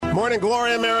Morning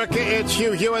Glory, America. It's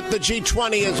Hugh Hewitt. The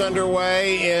G20 is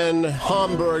underway in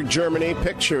Hamburg, Germany.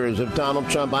 Pictures of Donald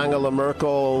Trump, Angela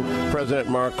Merkel, President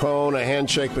Macron, a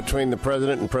handshake between the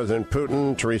president and President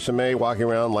Putin, Theresa May walking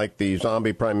around like the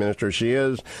zombie prime minister she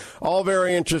is. All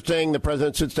very interesting. The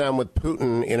president sits down with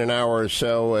Putin in an hour or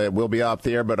so. We'll be off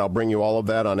the air, but I'll bring you all of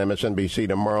that on MSNBC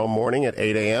tomorrow morning at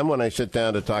 8 a.m. when I sit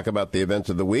down to talk about the events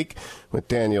of the week with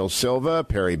Daniel Silva,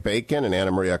 Perry Bacon, and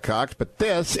Anna Maria Cox. But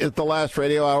this is the last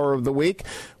radio hour of the week,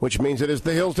 which means it is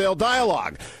the Hillsdale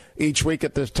Dialogue. Each week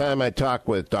at this time, I talk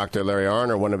with Dr. Larry Arnn,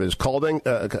 or one of his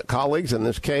colleagues in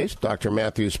this case, Dr.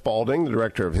 Matthew Spalding, the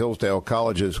director of Hillsdale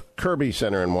College's Kirby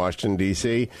Center in Washington,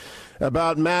 D.C.,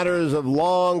 about matters of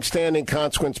long-standing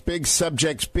consequence, big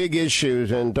subjects, big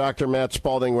issues, and Dr. Matt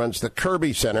Spalding runs the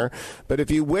Kirby Center. But if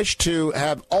you wish to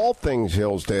have all things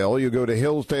Hillsdale, you go to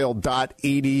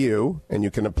hillsdale.edu, and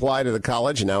you can apply to the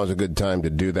college. Now is a good time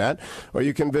to do that. Or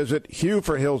you can visit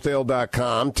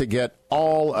hughforhillsdale.com to get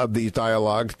all of these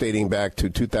dialogues dating back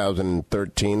to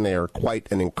 2013. They are quite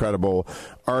an incredible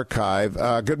archive.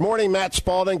 Good morning, Matt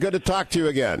Spalding. Good to talk to you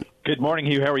again. Good morning,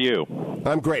 Hugh. How are you?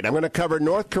 I'm great. I'm going to cover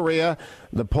North Korea,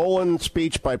 the Poland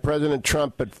speech by President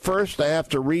Trump. But first, I have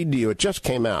to read to you. It just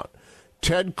came out.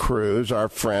 Ted Cruz, our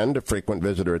friend, a frequent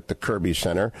visitor at the Kirby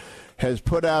Center, has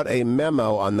put out a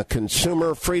memo on the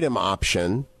consumer freedom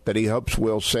option that he hopes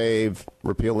will save,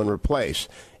 repeal, and replace.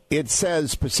 It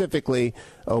says specifically,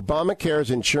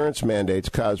 Obamacare's insurance mandates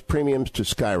cause premiums to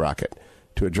skyrocket.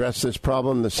 To address this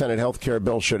problem, the Senate health care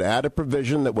bill should add a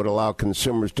provision that would allow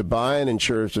consumers to buy and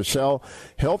insurers to sell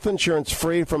health insurance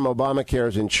free from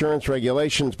Obamacare's insurance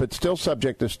regulations, but still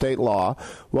subject to state law,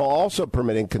 while also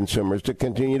permitting consumers to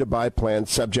continue to buy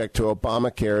plans subject to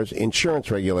Obamacare's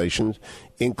insurance regulations,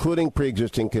 including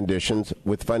pre-existing conditions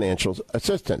with financial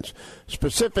assistance.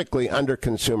 Specifically, under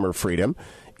consumer freedom,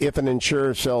 if an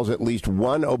insurer sells at least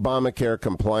one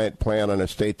Obamacare-compliant plan on a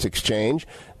state's exchange,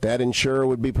 that insurer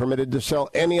would be permitted to sell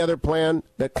any other plan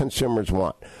that consumers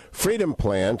want. Freedom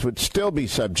plans would still be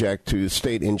subject to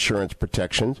state insurance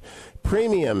protections.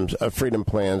 Premiums of freedom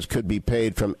plans could be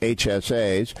paid from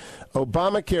HSAs.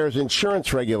 Obamacare's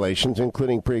insurance regulations,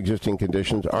 including pre-existing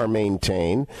conditions, are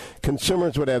maintained.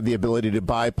 Consumers would have the ability to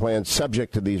buy plans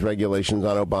subject to these regulations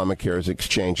on Obamacare's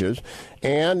exchanges.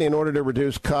 And in order to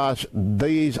reduce costs,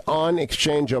 these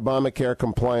on-exchange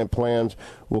Obamacare-compliant plans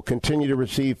will continue to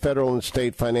receive federal and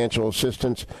state financial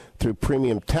assistance through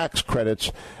premium tax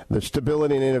credits, the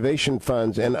Stability and Innovation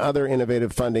Funds, and other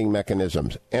innovative funding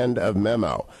mechanisms. End of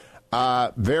memo.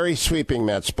 Very sweeping,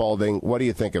 Matt Spalding. What do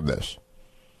you think of this?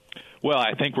 Well,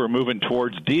 I think we're moving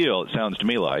towards deal, it sounds to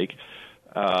me like.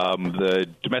 The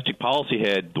domestic policy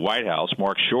head, the White House,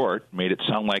 Mark Short, made it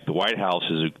sound like the White House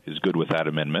is good with that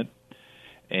amendment.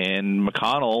 And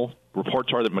McConnell,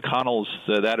 reports are that McConnell's,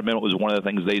 that amendment was one of the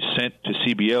things they sent to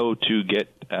CBO to get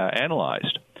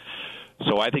analyzed.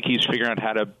 So I think he's figuring out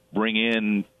how to bring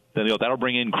in, that'll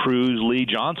bring in Cruz, Lee,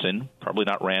 Johnson, probably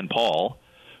not Rand Paul.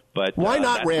 But why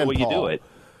not that's Rand the way Paul? You do it.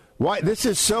 Why this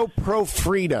is so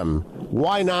pro-freedom?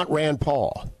 Why not Rand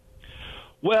Paul?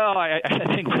 Well, I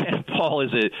think Rand Paul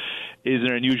is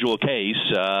an unusual case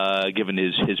given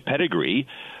his pedigree.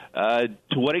 To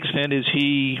what extent is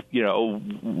he?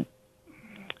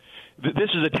 This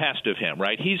is a test of him,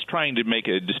 right? He's trying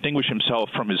to distinguish himself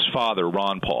from his father,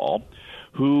 Ron Paul,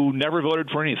 who never voted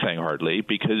for anything hardly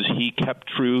because he kept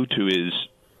true to his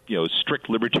strict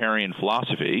libertarian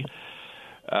philosophy.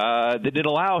 That didn't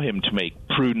allow him to make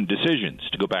prudent decisions,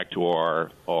 to go back to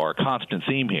our constant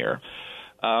theme here.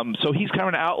 So he's kind of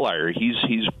an outlier.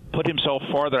 He's put himself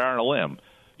farther out on a limb.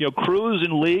 Cruz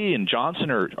and Lee and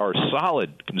Johnson are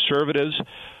solid conservatives,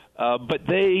 but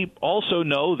they also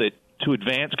know that to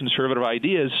advance conservative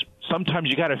ideas, sometimes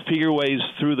you got to figure ways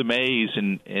through the maze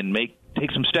and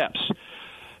take some steps.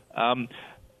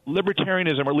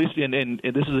 Libertarianism, or at least, and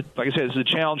this is, like I said, this is a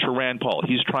challenge for Rand Paul.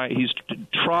 He's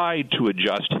tried to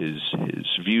adjust his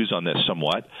views on this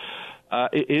somewhat.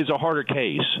 It is a harder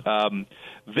case.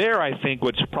 There, I think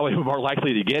what's probably more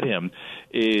likely to get him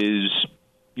is,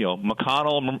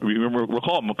 McConnell.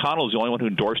 Recall McConnell is the only one who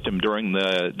endorsed him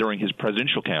during his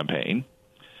presidential campaign.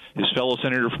 His fellow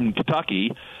senator from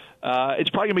Kentucky. It's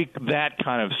probably going to be that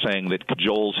kind of thing that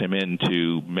cajoles him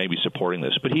into maybe supporting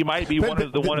this. But he might be one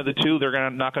of the two they're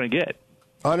not going to get.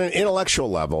 On an intellectual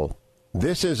level,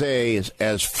 this is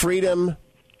as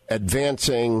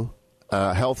freedom-advancing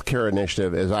health care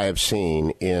initiative as I have seen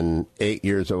in 8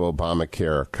 years of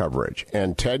Obamacare coverage.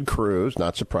 And Ted Cruz,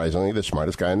 not surprisingly, the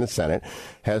smartest guy in the Senate,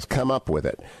 has come up with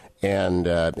it. And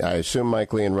I assume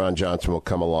Mike Lee and Ron Johnson will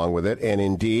come along with it. And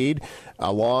indeed,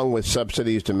 along with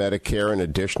subsidies to Medicare and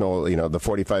additional, the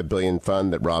 $45 billion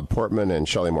fund that Rob Portman and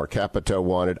Shelley Moore Capito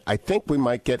wanted, I think we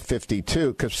might get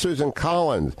 52 because Susan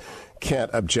Collins can't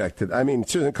object.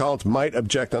 Susan Collins might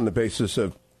object on the basis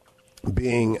of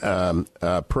being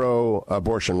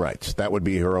pro-abortion rights. That would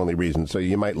be her only reason. So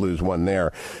you might lose one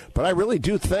there. But I really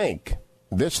do think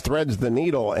this threads the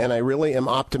needle, and I really am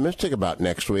optimistic about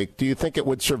next week. Do you think it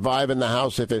would survive in the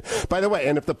House if it... By the way,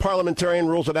 and if the parliamentarian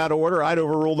rules it out of order, I'd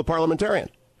overrule the parliamentarian,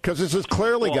 because this has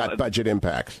clearly got budget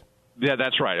impacts. Yeah,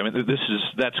 that's right.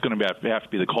 That's going to have to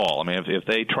be the call. If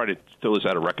they try to throw this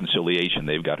out of reconciliation,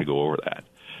 they've got to go over that.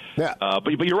 Yeah.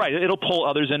 But you're right. It'll pull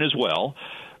others in as well.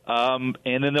 And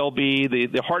then there'll be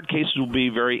the hard cases will be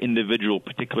very individual,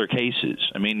 particular cases.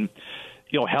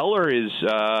 Heller is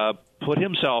put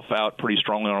himself out pretty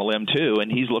strongly on a limb too,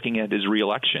 and he's looking at his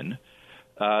reelection.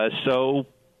 So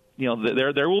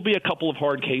there will be a couple of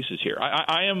hard cases here.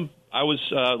 I was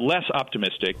less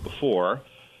optimistic before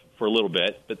for a little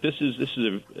bit, but this is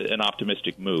an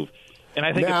optimistic move, and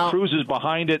I think if Cruz is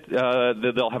behind it,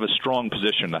 they'll have a strong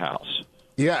position in the House.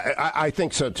 Yeah, I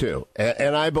think so, too.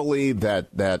 And I believe that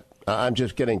I'm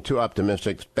just getting too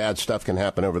optimistic. Bad stuff can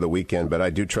happen over the weekend, but I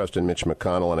do trust in Mitch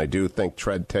McConnell, and I do think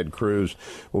Ted Cruz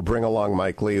will bring along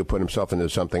Mike Lee, who put himself into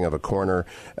something of a corner,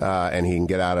 and he can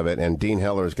get out of it. And Dean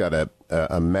Heller's got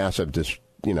a massive,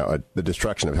 the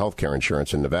destruction of health care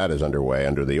insurance in Nevada is underway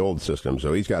under the old system,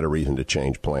 so he's got a reason to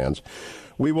change plans.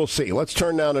 We will see. Let's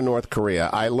turn now to North Korea.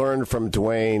 I learned from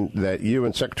Dwayne that you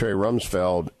and Secretary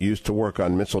Rumsfeld used to work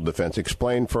on missile defense.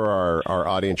 Explain for our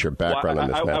audience your background on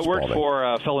this. I worked for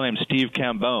a fellow named Steve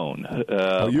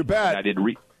Cambone. You bet. I did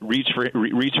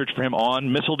research for him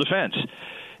on missile defense,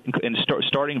 and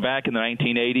starting back in the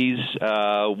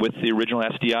 1980s with the original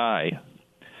SDI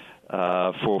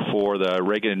for the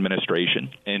Reagan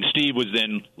administration. And Steve was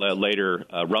then later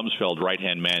Rumsfeld's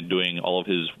right-hand man doing all of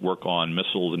his work on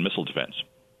missiles and missile defense.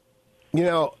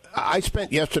 I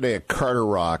spent yesterday at Carter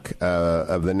Rock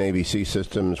of the Navy Sea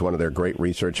Systems, one of their great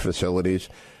research facilities.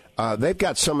 They've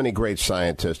got so many great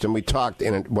scientists, and we talked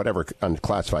in whatever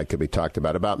unclassified could be talked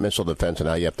about missile defense and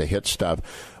how you have to hit stuff.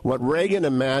 What Reagan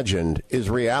imagined is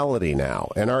reality now,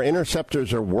 and our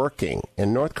interceptors are working.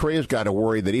 And North Korea's got to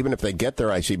worry that even if they get their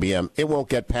ICBM, it won't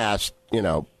get past,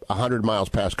 100 miles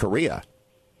past Korea.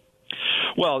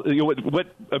 Well, what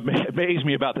amazed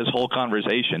me about this whole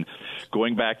conversation,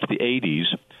 going back to the 80s,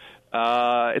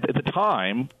 at the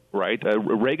time, right,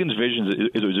 Reagan's vision,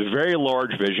 it was a very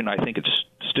large vision. I think it's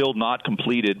still not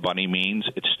completed by any means.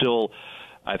 It's still,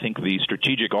 I think, the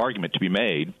strategic argument to be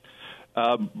made.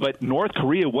 But North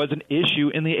Korea was an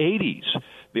issue in the 80s.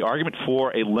 The argument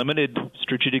for a limited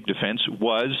strategic defense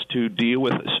was to deal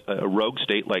with a rogue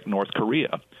state like North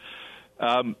Korea.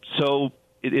 So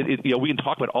we can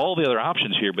talk about all the other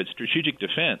options here, but strategic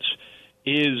defense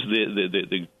is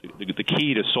the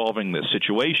key to solving this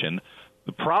situation.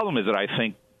 The problem is that I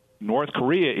think North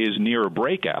Korea is near a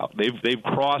breakout. They've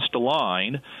crossed a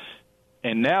line,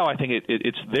 and now I think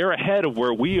they're ahead of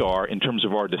where we are in terms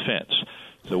of our defense.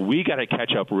 So we got to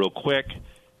catch up real quick.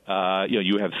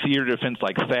 You have theater defense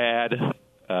like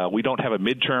THAAD. We don't have a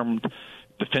midterm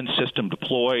defense system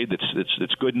deployed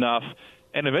that's good enough.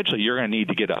 And eventually, you're going to need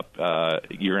to get up.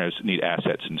 You're going to need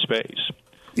assets in space.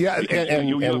 Yeah, and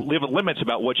you have limits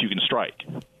about what you can strike.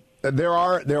 There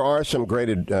are some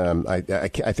graded. I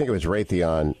think it was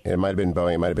Raytheon. It might have been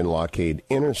Boeing. It might have been Lockheed.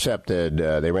 Intercepted.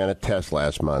 They ran a test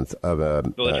last month of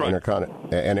intercontinental,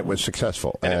 and it was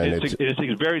successful. And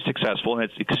it's very successful,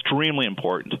 and it's extremely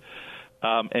important.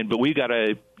 But we got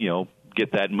to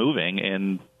get that moving.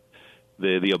 And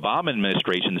the Obama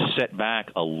administration set back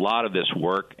a lot of this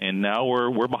work, and now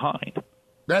we're behind.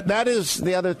 That is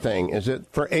the other thing. Is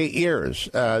that for 8 years?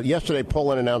 Yesterday,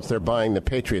 Poland announced they're buying the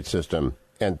Patriot system,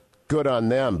 and good on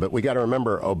them. But we got to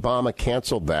remember, Obama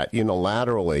canceled that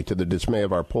unilaterally to the dismay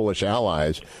of our Polish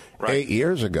allies 8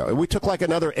 years ago. We took like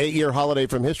another 8-year holiday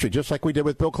from history, just like we did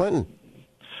with Bill Clinton.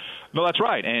 No, that's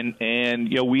right. And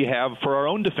we have, for our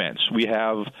own defense, we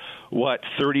have,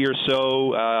 30 or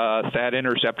so THAAD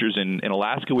interceptors in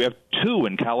Alaska. We have 2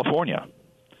 in California,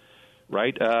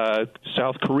 right?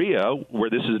 South Korea, where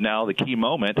this is now the key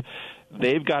moment,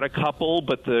 they've got a couple,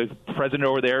 but the president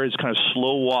over there has kind of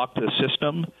slow-walked the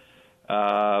system.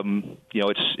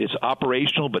 It's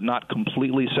operational, but not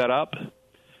completely set up.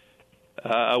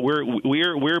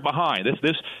 We're behind.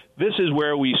 This is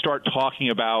where we start talking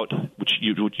about, which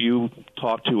you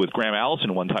talked to with Graham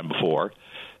Allison one time before,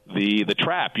 the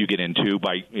trap you get into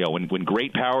by when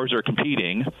great powers are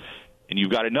competing, and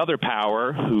you've got another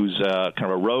power who's kind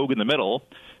of a rogue in the middle.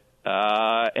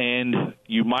 and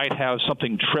you might have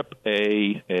something trip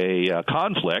a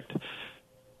conflict.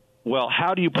 Well,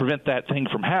 how do you prevent that thing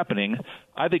from happening?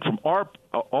 I think from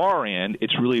our end,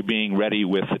 it's really being ready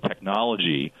with the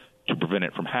technology to prevent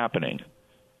it from happening.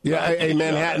 Yeah, a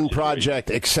Manhattan Project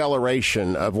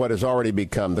acceleration of what has already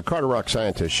become. The Carter Rock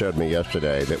scientist showed me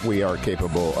yesterday that we are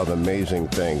capable of amazing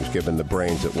things given the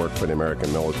brains that work for the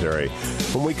American military.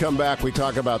 When we come back, we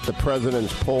talk about the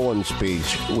president's Poland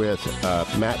speech with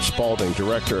Matt Spalding,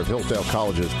 director of Hillsdale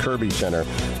College's Kirby Center.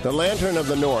 The Lantern of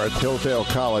the North, Hillsdale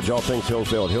College, all things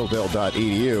Hillsdale at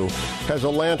hillsdale.edu, has a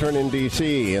lantern in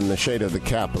D.C. in the shade of the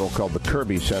Capitol called the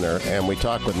Kirby Center. And we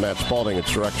talk with Matt Spalding,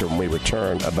 its director, when we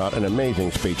return about an amazing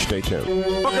speech. Stay tuned.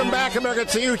 Welcome back, America.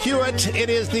 It's Hugh Hewitt. It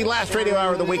is the last radio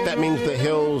hour of the week. That means the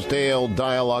Hillsdale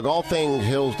Dialogue. All things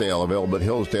Hillsdale available at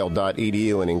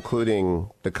hillsdale.edu and including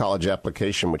the college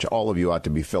application, which all of you ought to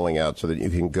be filling out so that you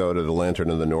can go to the Lantern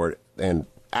of the North and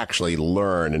actually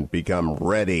learn and become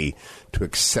ready to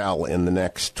excel in the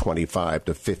next 25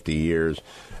 to 50 years.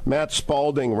 Matt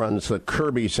Spalding runs the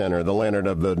Kirby Center, the Lantern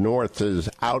of the North's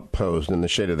outpost in the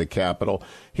shade of the Capitol.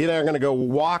 He and I are going to go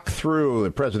walk through the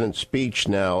president's speech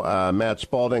now. Matt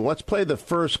Spalding, let's play the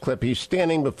first clip. He's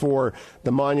standing before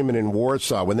the monument in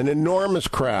Warsaw with an enormous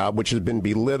crowd, which has been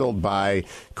belittled by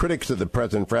critics of the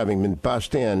president for having been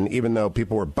bussed in, even though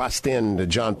people were bussed in to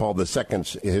John Paul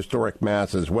II's historic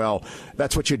mass as well.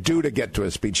 That's what you do to get to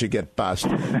a speech. You get bussed.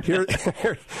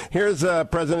 Here's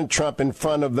President Trump in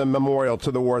front of the memorial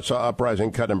to the Warsaw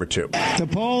Uprising, cut number 2. The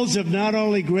Poles have not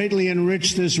only greatly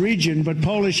enriched this region, but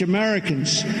Polish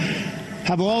Americans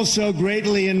have also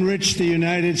greatly enriched the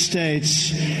United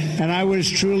States, and I was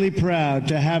truly proud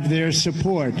to have their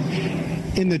support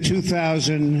in the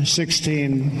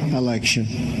 2016 election.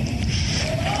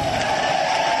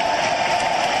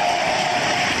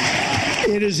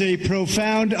 It is a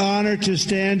profound honor to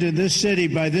stand in this city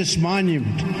by this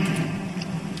monument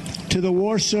to the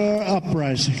Warsaw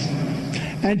Uprising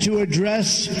and to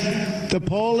address the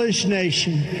Polish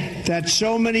nation that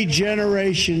so many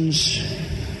generations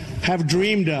have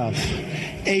dreamed of,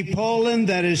 a Poland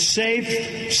that is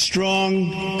safe,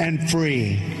 strong, and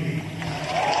free.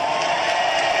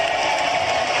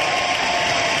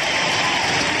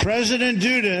 President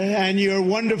Duda and your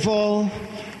wonderful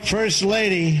First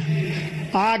Lady,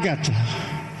 Agata,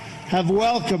 have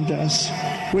welcomed us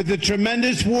with the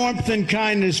tremendous warmth and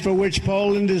kindness for which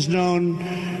Poland is known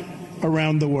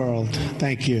around the world.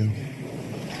 Thank you.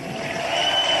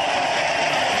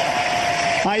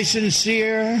 I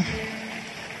sincere,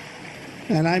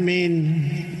 and I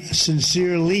mean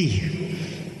sincerely,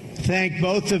 thank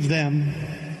both of them,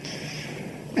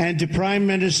 and to Prime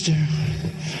Minister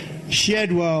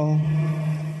Shedwo,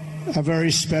 a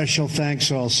very special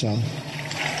thanks also.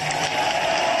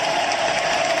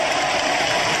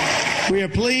 We are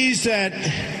pleased that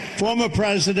former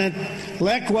President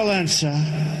Lech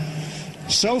Walesa,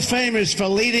 so famous for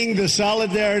leading the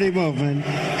Solidarity movement,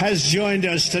 has joined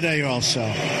us today also.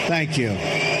 Thank you.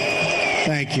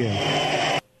 Thank you.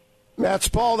 Matt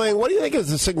Spalding, what do you think is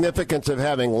the significance of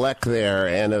having Lech there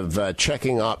and of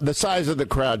checking off the size of the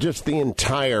crowd, just the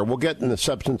entire, we'll get in the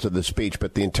substance of the speech,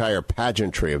 but the entire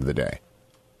pageantry of the day?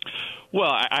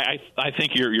 Well, I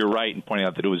think you're right in pointing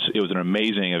out that it was an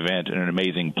amazing event and an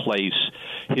amazing place.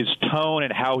 His tone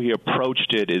and how he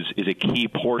approached it is a key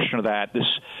portion of that.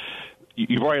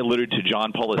 You've already alluded to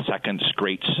John Paul II's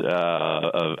great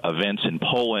events in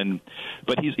Poland,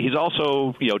 but he's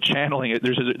also channeling it.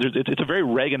 It's a very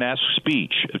Reagan-esque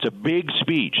speech. It's a big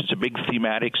speech. It's a big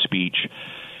thematic speech.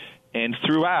 And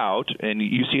throughout, and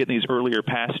you see it in these earlier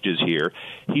passages here,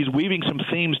 he's weaving some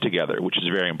themes together, which is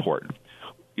very important.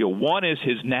 One is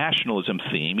his nationalism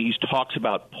theme. He talks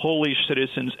about Polish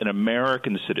citizens and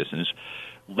American citizens.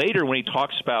 Later, when he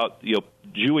talks about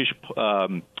Jewish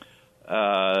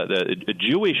the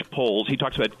Jewish Poles, he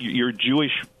talks about your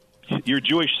Jewish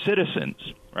citizens,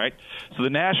 right? So the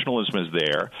nationalism is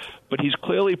there, but he's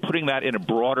clearly putting that in a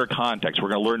broader context. We're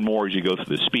going to learn more as you go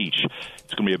through the speech.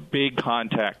 It's going to be a big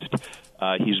context.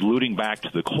 He's alluding back to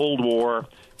the Cold War,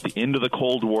 the end of the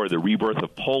Cold War, the rebirth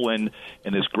of Poland,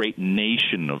 and this great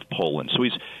nation of Poland. So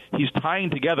he's tying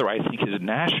together, I think, his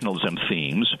nationalism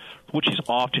themes, which he's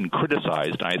often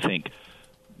criticized, and I think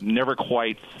never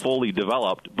quite fully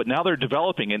developed, but now they're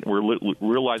developing it. We're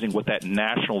realizing what that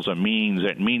nationalism means.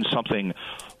 It means something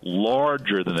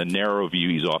larger than the narrow view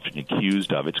he's often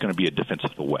accused of. It's going to be a defense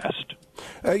of the West.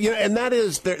 And that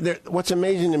is what's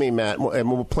amazing to me, Matt,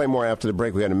 and we'll play more after the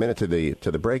break. We got a minute to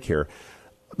the break here.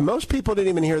 Most people didn't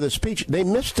even hear the speech. They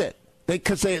missed it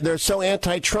because they're so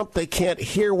anti-Trump they can't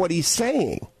hear what he's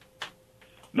saying.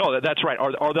 No, that's right.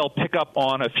 Or they'll pick up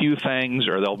on a few things,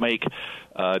 or they'll make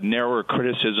narrower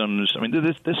criticisms. I mean,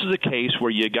 this is a case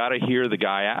where you got to hear the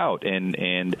guy out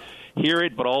and hear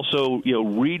it, but also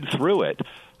read through it.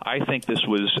 I think this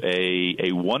was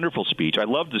a wonderful speech. I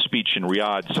loved the speech in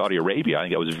Riyadh, Saudi Arabia. I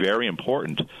think that was very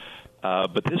important.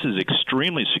 But this is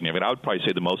extremely significant. I would probably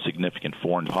say the most significant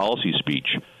foreign policy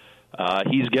speech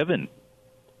he's given.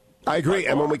 I agree.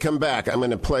 And when we come back, I'm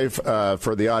going to play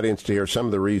for the audience to hear some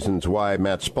of the reasons why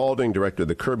Matt Spalding, director of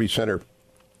the Kirby Center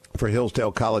for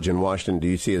Hillsdale College in Washington,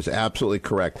 D.C., is absolutely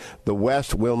correct. The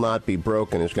West will not be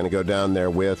broken. It's going to go down there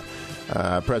with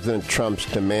President Trump's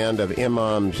demand of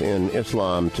imams in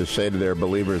Islam to say to their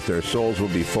believers their souls will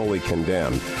be fully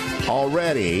condemned.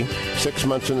 Already, 6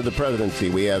 months into the presidency,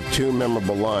 we have two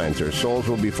memorable lines. Their souls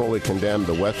will be fully condemned.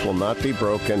 The West will not be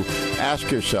broken. Ask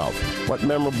yourself, what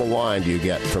memorable line do you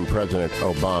get from President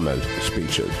Obama's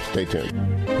speeches? Stay tuned.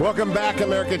 Welcome back,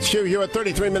 America. It's Hugh Hewitt,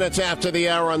 33 minutes after the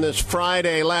hour on this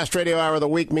Friday. Last radio hour of the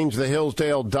week means the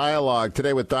Hillsdale Dialogue.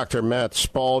 Today with Dr. Matt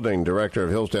Spalding, director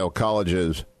of Hillsdale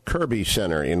College's Kirby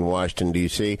Center in Washington,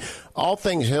 D.C. All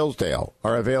things Hillsdale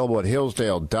are available at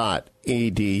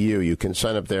hillsdale.edu. You can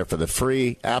sign up there for the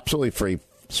free, absolutely free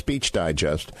Speech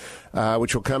Digest,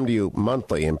 which will come to you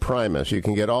monthly in Primus. You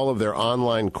can get all of their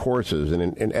online courses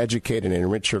and educate and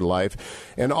enrich your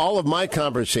life. And all of my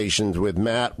conversations with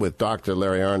Matt, with Dr.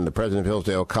 Larry Arnn, the president of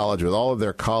Hillsdale College, with all of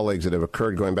their colleagues that have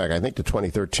occurred going back, I think, to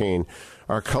 2013,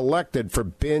 are collected for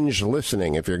binge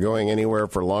listening. If you're going anywhere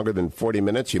for longer than 40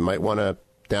 minutes, you might want to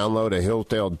download a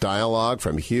Hillsdale Dialogue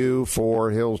from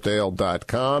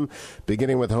hugh4hillsdale.com,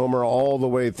 beginning with Homer all the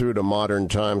way through to modern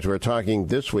times. We're talking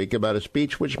this week about a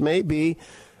speech which may be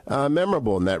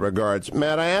memorable in that regards.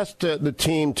 Matt, I asked the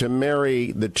team to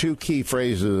marry the two key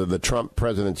phrases of the Trump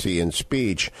presidency in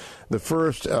speech. The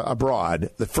first abroad,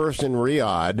 the first in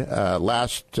Riyadh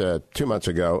last 2 months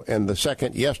ago, and the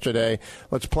second yesterday.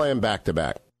 Let's play them back to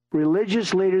back.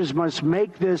 Religious leaders must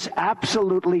make this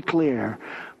absolutely clear.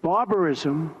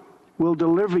 Barbarism will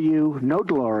deliver you no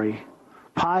glory.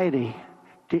 Piety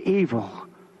to evil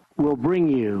will bring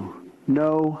you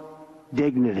no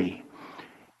dignity.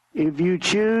 If you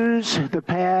choose the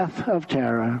path of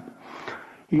terror,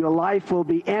 your life will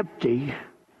be empty,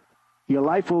 your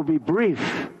life will be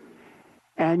brief,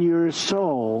 and your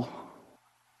soul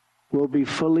will be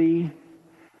fully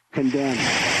condemned.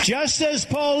 Just as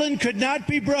Poland could not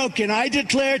be broken, I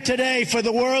declare today for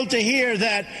the world to hear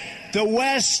that the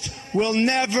West will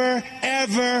never,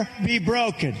 ever be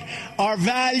broken. Our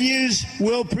values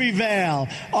will prevail.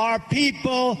 Our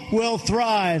people will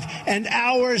thrive. And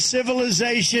our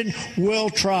civilization will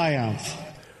triumph.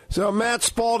 So, Matt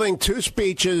Spalding, two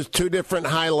speeches, two different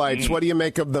highlights. What do you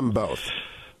make of them both?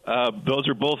 Those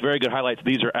are both very good highlights.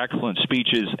 These are excellent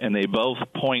speeches, and they both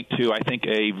point to, I think,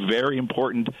 a very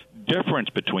important difference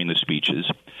between the speeches.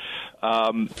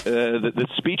 The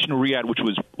speech in Riyadh,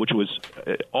 which was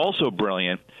also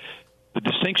brilliant, the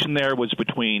distinction there was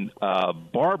between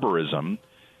barbarism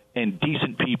and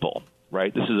decent people,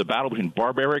 right? This is a battle between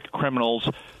barbaric criminals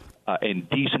and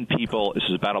decent people. This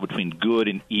is a battle between good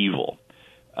and evil.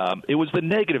 It was the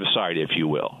negative side, if you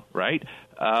will, right?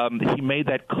 He made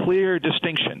that clear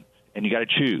distinction, and you got to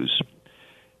choose.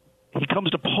 He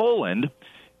comes to Poland,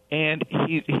 and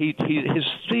his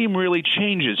theme really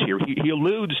changes here. He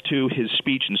alludes to his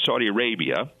speech in Saudi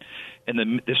Arabia,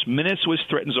 and this menace which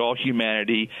threatens all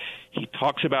humanity. He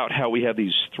talks about how we have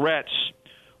these threats,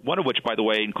 one of which, by the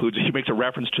way, includes, he makes a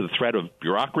reference to the threat of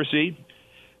bureaucracy.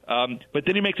 But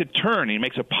then he makes a turn. He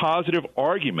makes a positive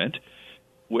argument,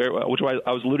 which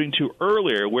I was alluding to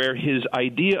earlier, where his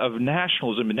idea of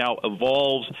nationalism now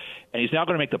evolves, and he's now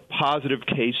going to make the positive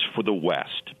case for the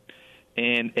West.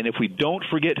 And if we don't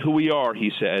forget who we are,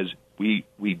 he says, we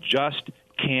just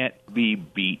can't be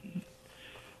beaten.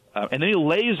 And then he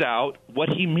lays out what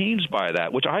he means by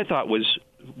that, which I thought was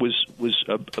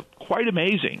quite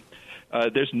amazing.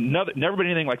 There's never been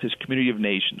anything like this community of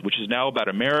nations, which is now about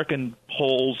American,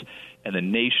 Poles, and the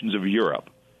nations of Europe.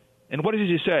 And what does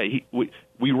he say?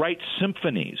 We write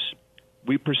symphonies.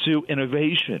 We pursue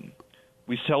innovation.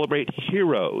 We celebrate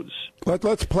heroes.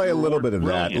 Let's play a little bit of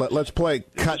that. Let's play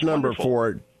cut number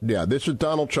 4. Yeah, this is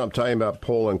Donald Trump talking about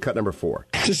Poland, cut number 4.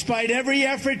 Despite every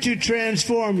effort to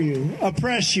transform you,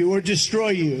 oppress you, or destroy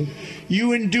you,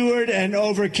 you endured and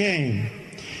overcame.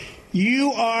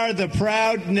 You are the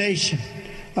proud nation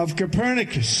of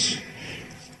Copernicus.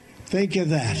 Think of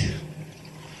that.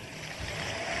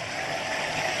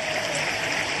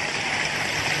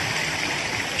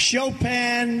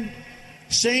 Chopin,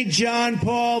 St. John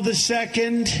Paul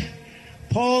II,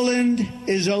 Poland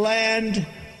is a land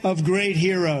of great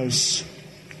heroes.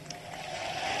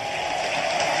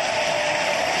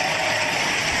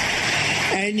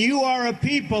 And you are a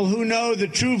people who know the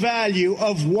true value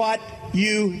of what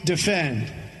you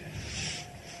defend.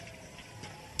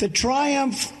 The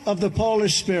triumph of the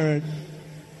Polish spirit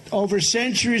over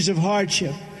centuries of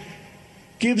hardship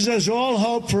gives us all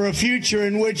hope for a future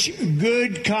in which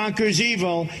good conquers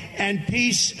evil and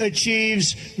peace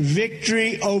achieves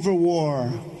victory over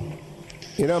war.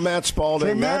 You know, Matt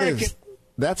Spalding,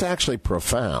 that's actually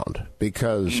profound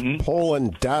because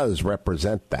Poland does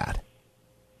represent that.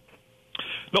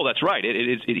 No, that's right.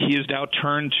 He is now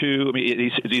turned to, I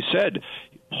mean, as he said,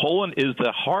 Poland is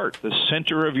the heart, the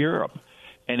center of Europe.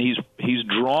 And he's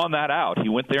drawn that out. He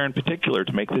went there in particular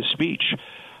to make this speech.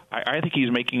 I think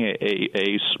he's making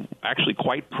a actually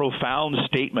quite profound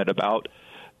statement about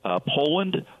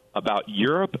Poland, about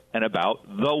Europe, and about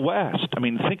the West. I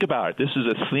mean, think about it. This is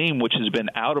a theme which has been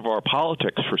out of our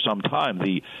politics for some time.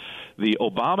 The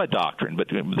Obama doctrine, but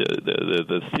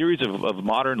the theories of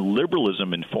modern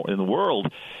liberalism in the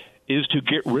world is to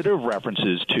get rid of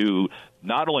references to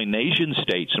not only nation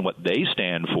states and what they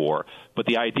stand for, but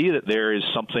the idea that there is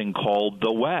something called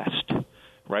the West,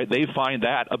 right? They find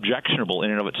that objectionable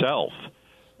in and of itself.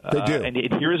 They do. And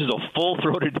here is a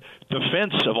full-throated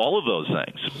defense of all of those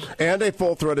things. And a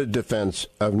full-throated defense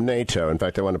of NATO. In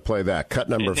fact, I want to play that. Cut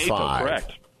number 5.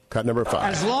 Correct. Cut number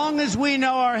 5. As long as we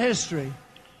know our history,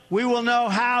 we will know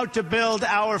how to build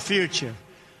our future.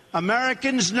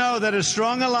 Americans know that a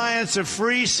strong alliance of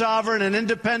free, sovereign, and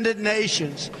independent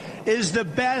nations is the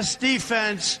best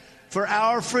defense for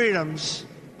our freedoms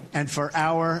and for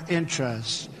our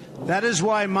interests. That is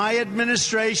why my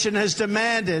administration has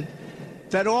demanded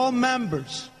that all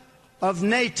members of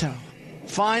NATO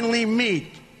finally meet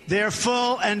their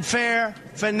full and fair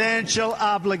financial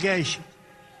obligation.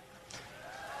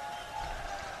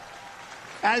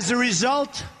 As a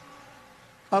result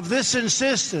of this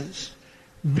insistence,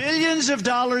 billions of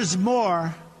dollars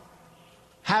more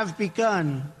have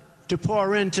begun to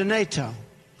pour into NATO. In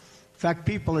fact,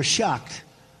 people are shocked.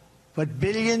 But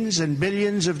billions and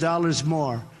billions of dollars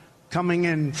more coming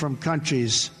in from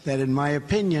countries that, in my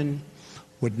opinion,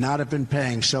 would not have been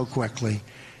paying so quickly.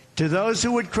 To those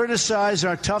who would criticize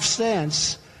our tough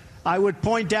stance, I would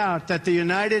point out that the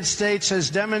United States has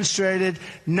demonstrated,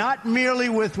 not merely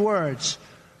with words,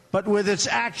 but with its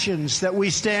actions, that we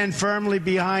stand firmly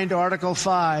behind Article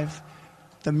 5,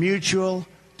 the mutual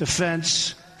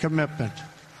defense commitment.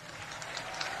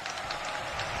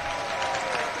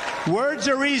 Words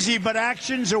are easy, but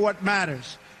actions are what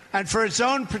matters. And for its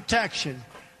own protection,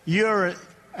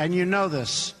 and you know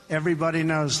this, everybody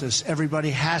knows this, everybody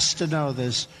has to know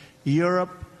this, Europe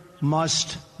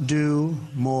must do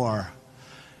more.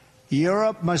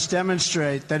 Europe must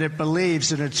demonstrate that it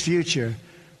believes in its future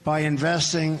by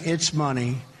investing its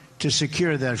money to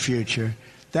secure that future.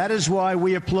 That is why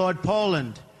we applaud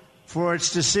Poland for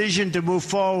its decision to move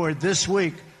forward this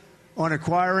week on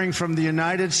acquiring from the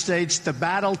United States the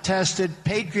battle-tested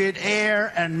Patriot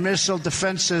air and missile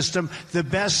defense system, the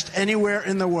best anywhere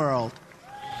in the world.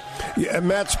 Yeah,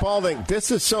 Matt Spalding,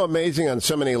 this is so amazing on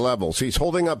so many levels. He's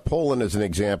holding up Poland as an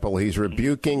example. He's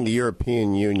rebuking the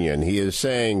European Union. He is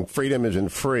saying freedom isn't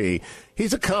free.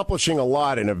 He's accomplishing a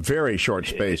lot in a very short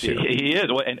space here. He is.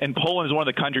 And Poland is one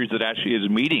of the countries that actually is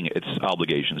meeting its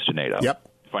obligations to NATO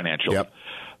financially. Yep.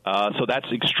 So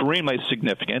that's extremely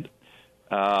significant.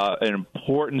 An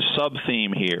important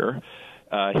sub-theme here.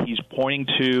 He's pointing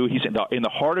to, he's in the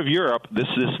heart of Europe, this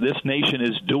nation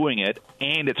is doing it,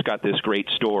 and it's got this great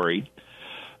story.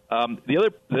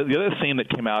 The other theme that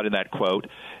came out in that quote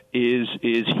is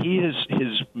he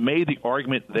has made the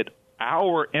argument that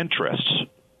our interests,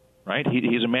 right?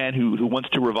 He's a man who wants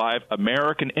to revive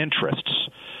American interests.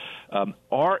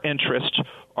 Our interests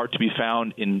are to be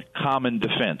found in common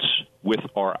defense with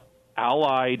our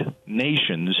allied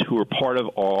nations who are part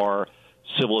of our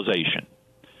civilization.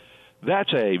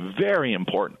 That's a very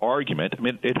important argument. I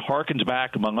mean, it harkens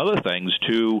back, among other things,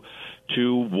 to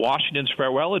Washington's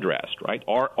farewell address, right?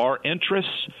 Our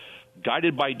interests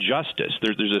guided by justice.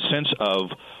 There's a sense of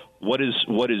what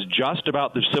is just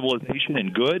about the civilization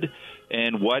and good,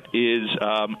 and what is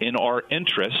in our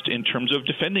interest in terms of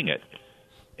defending it.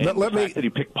 And the fact that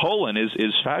he picked Poland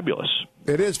is fabulous.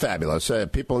 It is fabulous.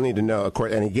 People need to know, of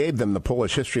course, and he gave them the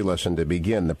Polish history lesson to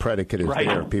begin. The predicate is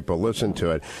there. People listen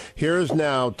to it. Here's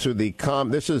now to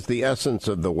this is the essence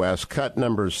of the West. Cut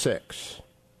number 6.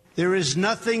 There is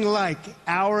nothing like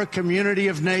our community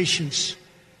of nations.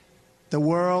 The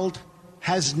world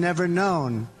has never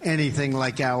known anything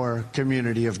like our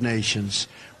community of nations.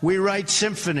 We write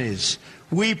symphonies.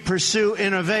 We pursue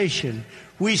innovation.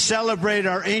 We celebrate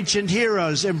our ancient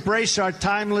heroes, embrace our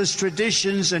timeless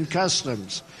traditions and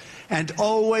customs, and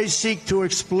always seek to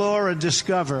explore and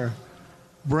discover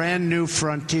brand new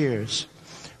frontiers.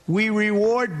 We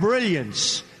reward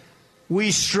brilliance.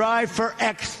 We strive for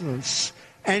excellence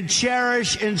and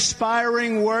cherish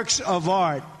inspiring works of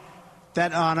art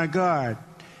that honor God.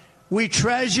 We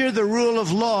treasure the rule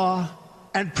of law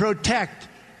and protect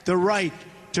the right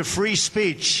to free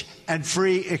speech and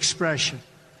free expression.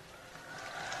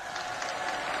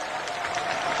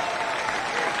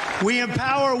 We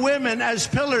empower women as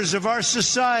pillars of our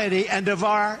society and of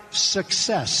our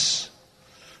success.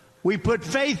 We put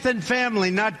faith and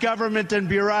family, not government and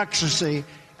bureaucracy,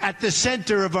 at the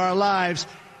center of our lives,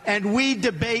 and we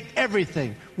debate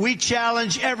everything. We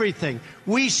challenge everything.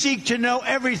 We seek to know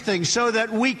everything so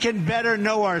that we can better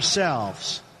know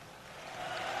ourselves.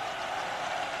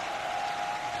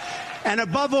 And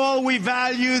above all, we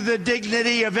value the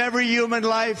dignity of every human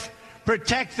life,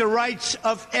 protect the rights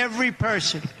of every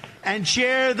person, and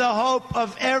share the hope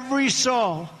of every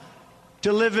soul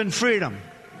to live in freedom.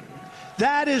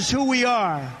 That is who we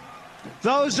are.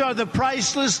 Those are the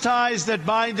priceless ties that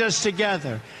bind us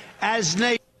together as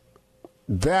nations.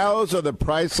 Those are the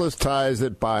priceless ties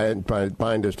that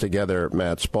bind us together,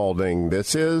 Matt Spalding.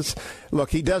 Look,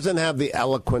 he doesn't have the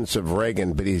eloquence of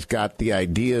Reagan, but he's got the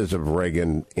ideas of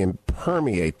Reagan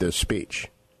permeate this speech.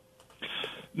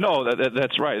 No,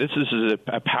 that's right. This is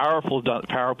a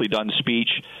powerfully done speech.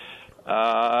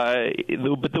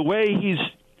 But the way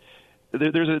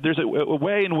there's a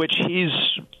way in which his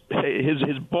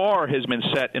bar has been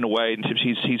set in a way, and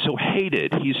he's so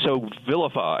hated, he's so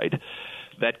vilified,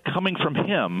 that coming from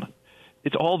him,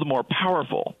 it's all the more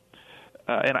powerful.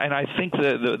 And I think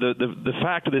the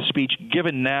fact of this speech,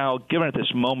 given at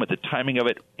this moment, the timing of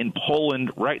it in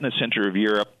Poland, right in the center of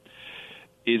Europe,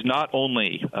 is not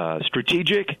only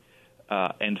strategic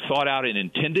and thought out and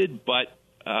intended, but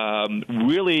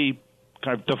really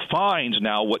kind of defines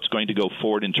now what's going to go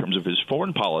forward in terms of his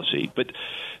foreign policy. But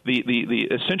the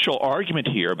essential argument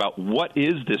here about what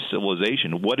is this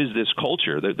civilization, what is this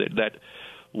culture, that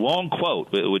long quote,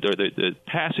 or the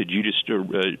passage you just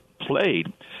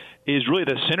played, is really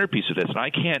the centerpiece of this. And I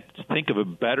can't think of a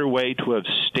better way to have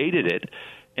stated it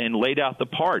and laid out the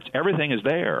parts. Everything is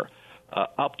there,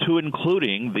 up to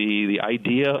including the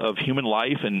idea of human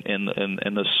life and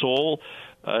the soul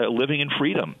living in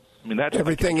freedom. I mean, that's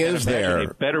everything is there.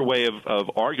 A better way of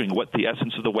arguing what the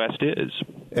essence of the West is.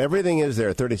 Everything is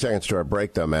there. 30 seconds to our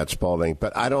break, though, Matt Spalding.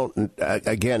 But I don't.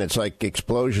 Again, it's like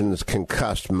explosions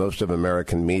concussed most of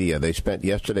American media. They spent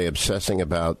yesterday obsessing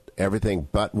about everything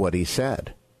but what he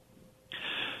said.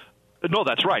 No,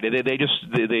 that's right. They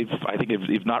I think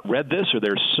they've not read this, or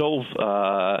they're so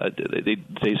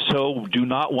they so do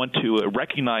not want to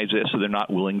recognize this, so they're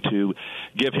not willing to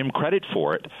give him credit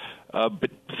for it. But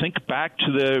think back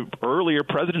to the earlier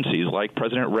presidencies, like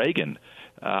President Reagan.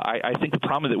 I think the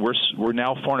problem is that we're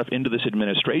now far enough into this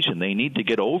administration. They need to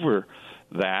get over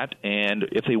that, and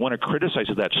if they want to criticize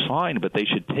it, that's fine, but they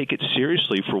should take it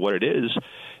seriously for what it is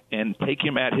and take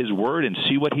him at his word and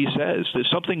see what he says.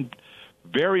 There's something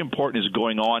very important is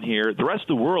going on here. The rest of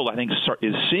the world, I think,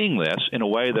 is seeing this in a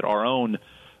way that our own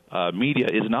media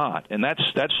is not, and that's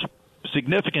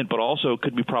significant, but also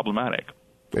could be problematic.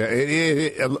 Yeah,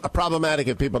 it's problematic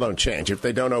if people don't change, if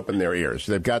they don't open their ears.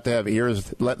 They've got to have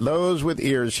ears. Let those with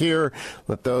ears hear,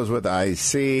 let those with eyes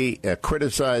see,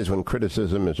 criticize when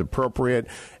criticism is appropriate,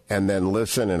 and then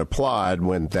listen and applaud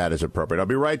when that is appropriate. I'll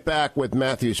be right back with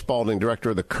Matthew Spalding,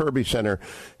 director of the Kirby Center,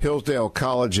 Hillsdale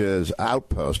College's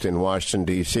outpost in Washington,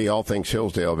 D.C. All things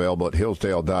Hillsdale available at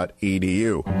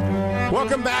hillsdale.edu.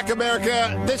 Welcome back,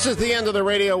 America. This is the end of the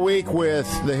radio week with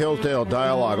the Hillsdale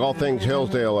Dialogue. All things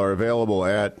Hillsdale are available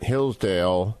at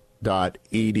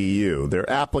hillsdale.edu. Their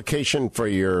application for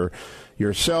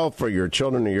yourself, for your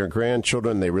children or your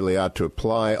grandchildren, they really ought to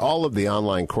apply. All of the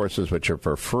online courses, which are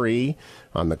for free,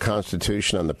 on the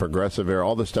Constitution, on the Progressive Era,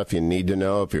 all the stuff you need to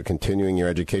know if you're continuing your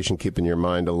education, keeping your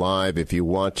mind alive. If you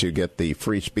want to get the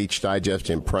Free Speech Digest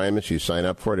in Primus, you sign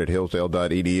up for it at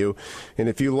hillsdale.edu. And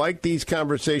if you like these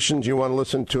conversations, you want to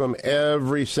listen to them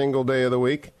every single day of the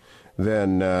week,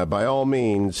 then by all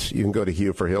means, you can go to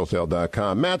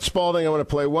hughforhillsdale.com. Matt Spalding, I want to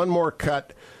play one more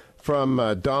cut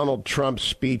from Donald Trump's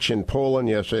speech in Poland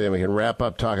yesterday, and we can wrap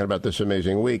up talking about this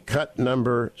amazing week. Cut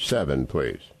number 7,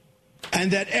 please.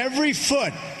 And that every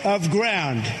foot of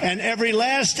ground and every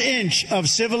last inch of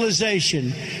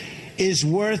civilization is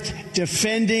worth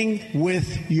defending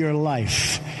with your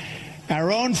life.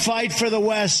 Our own fight for the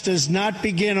West does not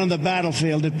begin on the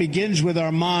battlefield. It begins with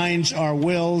our minds, our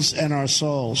wills, and our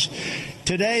souls.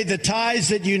 Today, the ties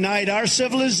that unite our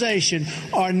civilization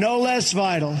are no less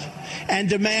vital and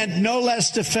demand no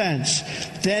less defense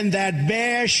than that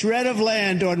bare shred of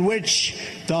land on which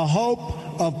the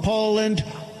hope of Poland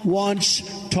once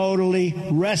totally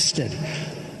wrested.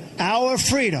 Our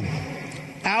freedom,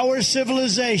 our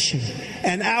civilization,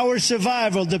 and our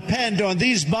survival depend on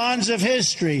these bonds of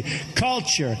history,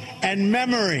 culture, and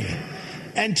memory.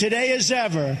 And today as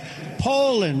ever,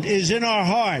 Poland is in our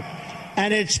heart,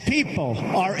 and its people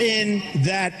are in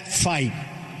that fight.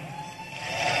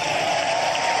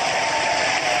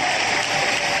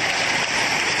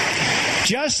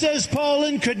 Just as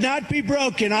Poland could not be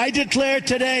broken, I declare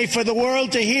today for the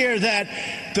world to hear that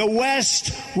the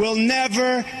West will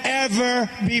never, ever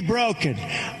be broken.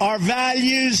 Our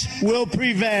values will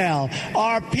prevail.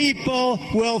 Our people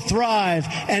will thrive.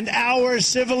 And our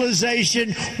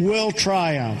civilization will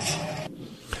triumph.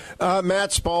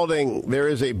 Matt Spalding, there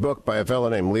is a book by a fellow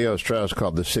named Leo Strauss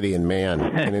called The City and Man.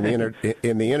 And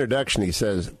in the introduction, he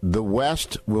says, the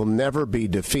West will never be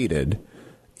defeated,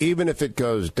 even if it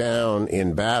goes down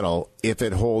in battle, if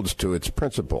it holds to its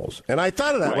principles. And I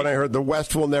thought of that when I heard the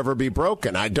West will never be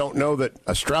broken. I don't know that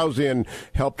a Straussian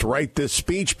helped write this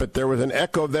speech, but there was an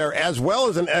echo there as well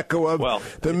as an echo of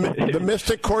the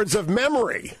mystic chords of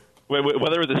memory.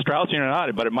 Whether it was a Straussian or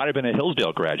not, but it might have been a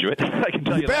Hillsdale graduate. I can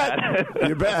tell you that.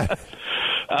 You bet.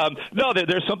 No,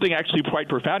 there's something actually quite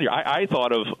profound here. I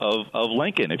thought of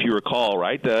Lincoln, if you recall,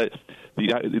 right?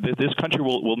 This country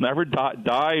will never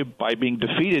die by being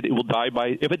defeated. It will die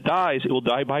by, if it dies, it will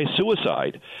die by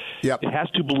suicide. Yep. It has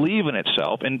to believe in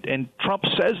itself, and Trump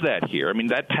says that here. I mean,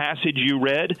 that passage you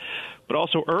read, but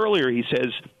also earlier he says,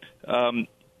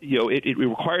 it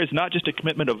requires not just a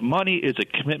commitment of money, it's a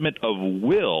commitment of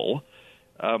will.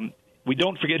 We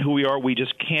don't forget who we are. We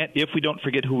just can't. If we don't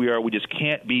forget who we are, we just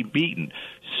can't be beaten.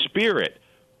 Spirit,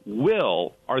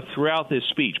 will are throughout this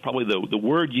speech. Probably the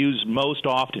word used most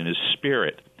often is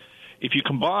spirit. If you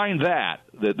combine that,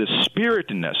 the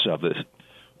spiritedness of this,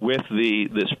 with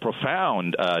this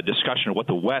profound discussion of what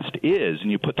the West is,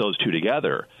 and you put those two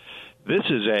together, this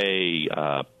is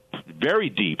a very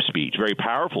deep speech, very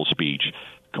powerful speech,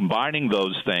 combining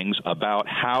those things about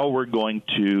how we're going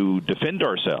to defend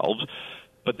ourselves.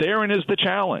 But therein is the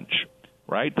challenge.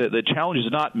 Right? The challenge is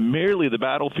not merely the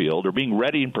battlefield or being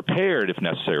ready and prepared, if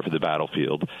necessary, for the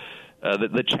battlefield.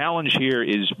 The challenge here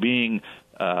is being,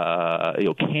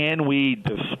 can we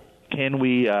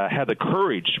have the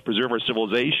courage to preserve our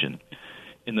civilization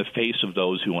in the face of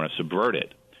those who want to subvert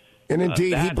it? And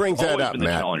indeed, he brings that up, Matt. The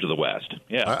challenge of the West.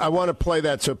 Yeah. I want to play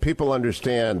that so people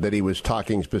understand that he was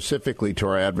talking specifically to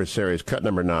our adversaries. Cut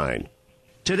number 9.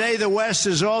 Today, the West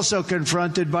is also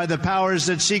confronted by the powers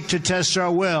that seek to test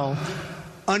our will,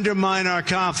 undermine our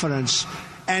confidence,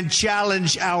 and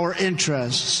challenge our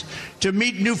interests. To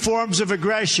meet new forms of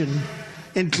aggression,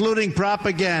 including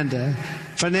propaganda,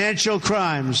 financial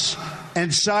crimes,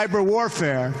 and cyber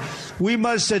warfare, we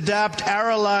must adapt our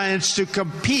alliance to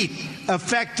compete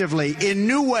effectively in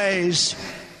new ways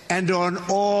and on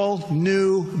all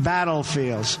new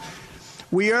battlefields.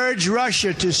 We urge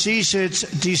Russia to cease its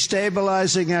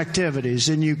destabilizing activities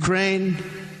in Ukraine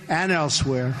and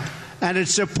elsewhere, and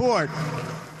its support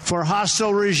for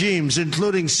hostile regimes,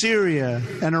 including Syria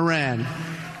and Iran,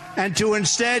 and to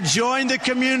instead join the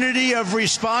community of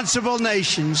responsible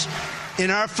nations in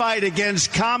our fight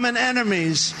against common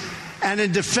enemies and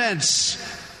in defense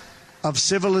of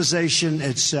civilization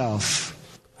itself.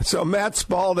 So, Matt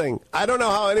Spalding, I don't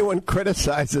know how anyone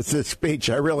criticizes this speech.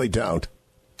 I really don't.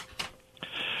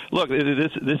 Look,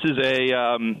 this is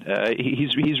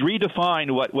he's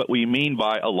redefined what we mean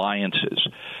by alliances.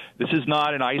 This is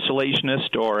not an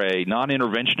isolationist or a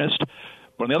non-interventionist.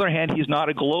 But on the other hand, he's not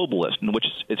a globalist, in which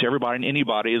it's everybody and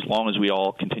anybody as long as we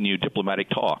all continue diplomatic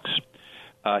talks.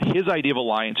 His idea of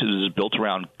alliances is built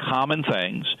around common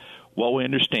things, what we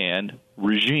understand,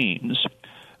 regimes,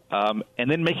 and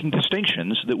then making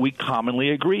distinctions that we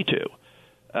commonly agree to.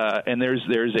 And there's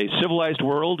a civilized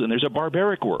world and there's a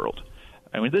barbaric world.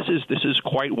 I mean, this is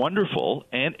quite wonderful,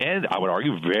 and I would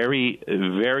argue very,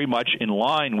 very much in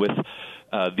line with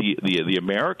the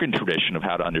American tradition of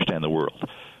how to understand the world.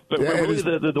 But really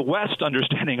the West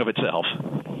understanding of itself.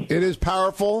 It is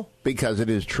powerful because it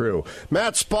is true.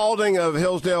 Matt Spalding of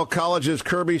Hillsdale College's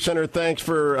Kirby Center, thanks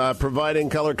for providing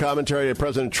color commentary to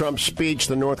President Trump's speech,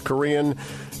 the North Korean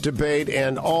debate,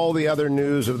 and all the other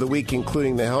news of the week,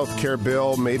 including the health care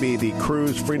bill. Maybe the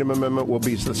Cruz Freedom Amendment will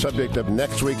be the subject of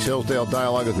next week's Hillsdale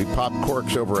Dialogue as we pop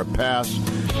corks over a pass,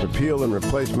 repeal and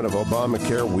replacement of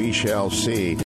Obamacare. We shall see.